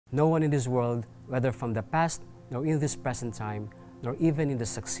No one in this world, whether from the past, nor in this present time, nor even in the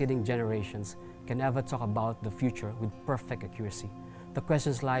succeeding generations, can ever talk about the future with perfect accuracy. The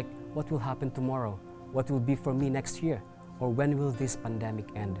questions like, what will happen tomorrow? What will be for me next year? Or when will this pandemic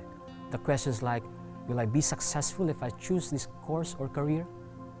end? The questions like, will I be successful if I choose this course or career?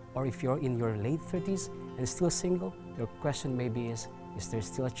 Or if you're in your late 30s and still single, your question maybe is there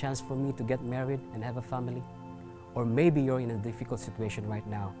still a chance for me to get married and have a family? Or maybe you're in a difficult situation right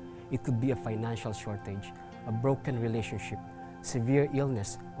now. It could be a financial shortage, a broken relationship, severe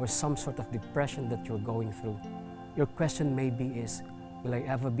illness, or some sort of depression that you're going through. Your question maybe is, will I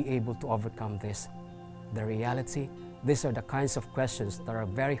ever be able to overcome this? The reality, these are the kinds of questions that are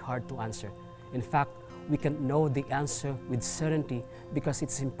very hard to answer. In fact, we can't know the answer with certainty because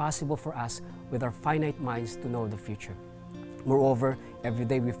it's impossible for us with our finite minds to know the future. Moreover, every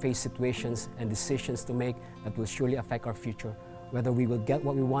day we face situations and decisions to make that will surely affect our future. Whether we will get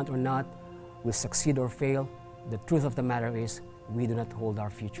what we want or not, will succeed or fail, the truth of the matter is we do not hold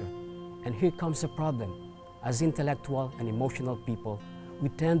our future. And here comes the problem. As intellectual and emotional people, we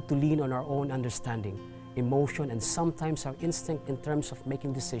tend to lean on our own understanding, emotion, and sometimes our instinct in terms of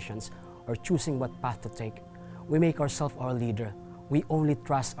making decisions or choosing what path to take. We make ourselves our leader. We only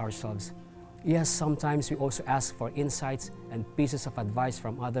trust ourselves. Yes, sometimes we also ask for insights and pieces of advice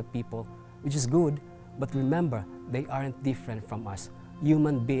from other people, which is good, but remember, they aren't different from us.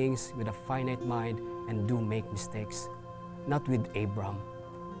 Human beings with a finite mind and do make mistakes. Not with Abram,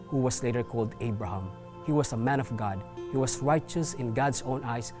 who was later called Abraham. He was a man of God. He was righteous in God's own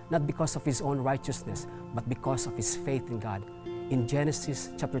eyes, not because of his own righteousness, but because of his faith in God. In Genesis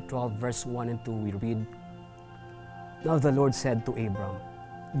chapter 12, verse 1 and 2, we read, "Now the Lord said to Abram,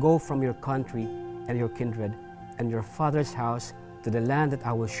 go from your country and your kindred and your father's house to the land that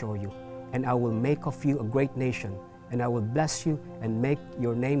I will show you, and I will make of you a great nation, and I will bless you and make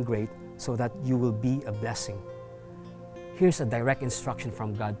your name great, so that you will be a blessing." Here's a direct instruction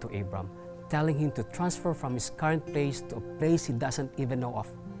from God to Abram, telling him to transfer from his current place to a place he doesn't even know of.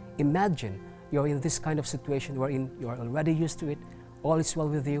 Imagine you're in this kind of situation wherein you are already used to it, all is well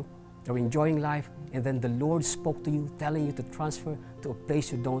with you, you're enjoying life, and then the Lord spoke to you, telling you to transfer to a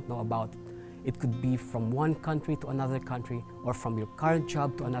place you don't know about. It could be from one country to another country, or from your current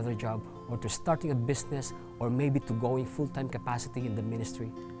job to another job, or to starting a business, or maybe to going full-time capacity in the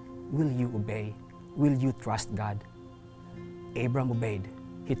ministry. Will you obey? Will you trust God? Abram obeyed.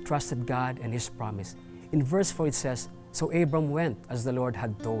 He trusted God and his promise. In verse 4 it says, "So Abram went as the Lord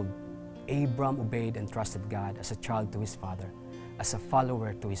had told." Abram obeyed and trusted God as a child to his father, as a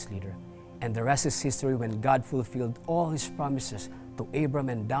follower to his leader. And the rest is history when God fulfilled all his promises to Abram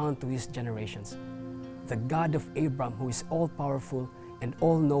and down to his generations. The God of Abram, who is all-powerful and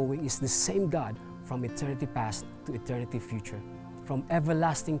all-knowing, is the same God from eternity past to eternity future. From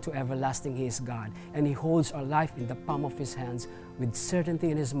everlasting to everlasting, he is God, and he holds our life in the palm of his hands with certainty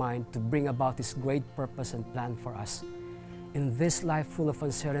in his mind to bring about his great purpose and plan for us. In this life full of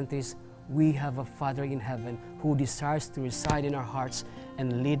uncertainties, we have a Father in heaven who desires to reside in our hearts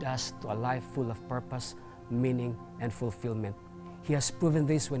and lead us to a life full of purpose, meaning, and fulfillment. He has proven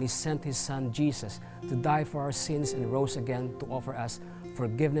this when he sent his Son Jesus to die for our sins and rose again to offer us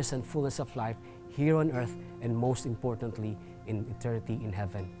forgiveness and fullness of life here on earth, and most importantly, in eternity in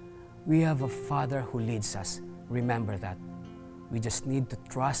heaven. We have a Father who leads us. Remember that. We just need to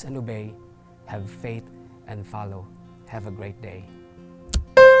trust and obey, have faith and follow. Have a great day.